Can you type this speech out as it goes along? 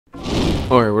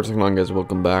Alright, what's going on, guys?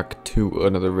 Welcome back to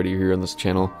another video here on this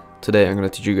channel. Today I'm going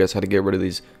to teach you guys how to get rid of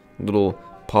these little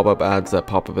pop-up ads that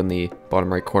pop up in the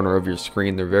bottom right corner of your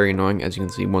screen. They're very annoying. As you can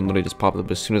see, one literally just popped up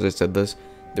as soon as I said this.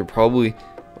 They're probably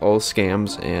all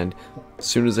scams, and as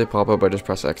soon as they pop up I just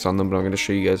press X on them, but I'm going to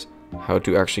show you guys how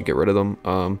to actually get rid of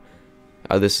them.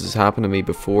 This has happened to me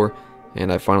before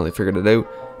and I finally figured it out,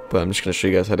 but I'm just going to show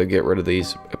you guys how to get rid of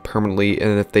these permanently.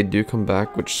 And if they do come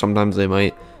back, which sometimes they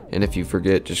might, and if you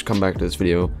forget, just come back to this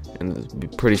video, and it'll be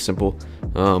pretty simple.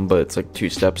 But it's like 2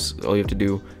 steps. All you have to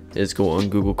do is go on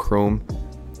Google Chrome,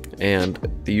 and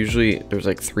usually there's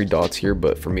like 3 dots here,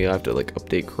 but for me I have to like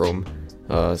update Chrome.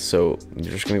 So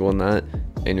you're just gonna go on that,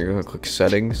 and you're gonna click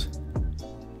settings,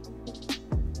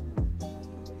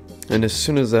 and as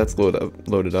soon as that's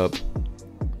loaded up,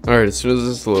 alright, as soon as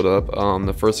it's loaded up,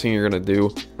 the first thing you're gonna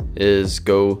do is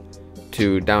go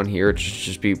to down here. It should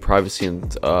just be privacy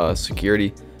and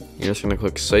security. You're just gonna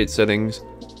click site settings,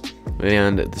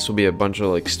 and this will be a bunch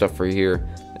of like stuff right here.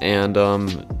 And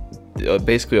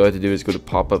basically all I have to do is go to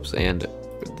pop-ups, and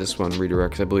this one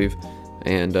redirects, I believe.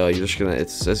 And you're just gonna,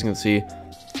 as you can see,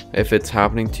 if it's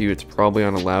happening to you, it's probably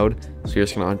on allowed. So you're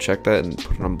just gonna uncheck that and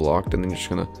put it on blocked, and then you're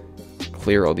just gonna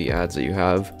clear all the ads that you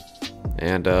have.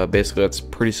 And basically that's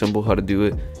pretty simple how to do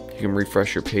it. You can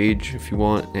refresh your page if you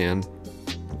want, and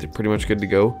they're pretty much good to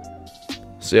go.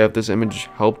 So yeah, if this image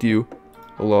helped you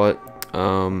a lot,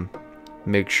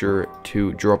 make sure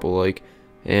to drop a like.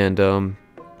 And I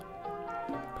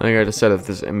think I just said if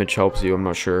this image helps you, I'm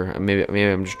not sure, maybe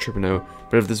I'm just tripping out,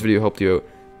 but if this video helped you out,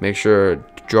 make sure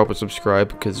to drop a subscribe,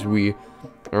 because we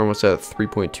are almost at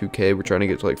 3.2k. We're trying to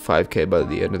get to like 5k by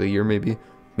the end of the year, maybe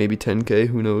 10k,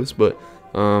 who knows. But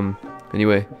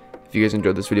anyway, if you guys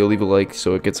enjoyed this video, leave a like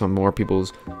so it gets on more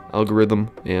people's algorithm,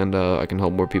 and I can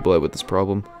help more people out with this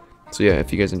problem. So yeah,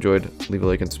 if you guys enjoyed, leave a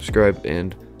like and subscribe,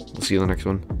 and we'll see you in the next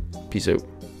one. Peace out.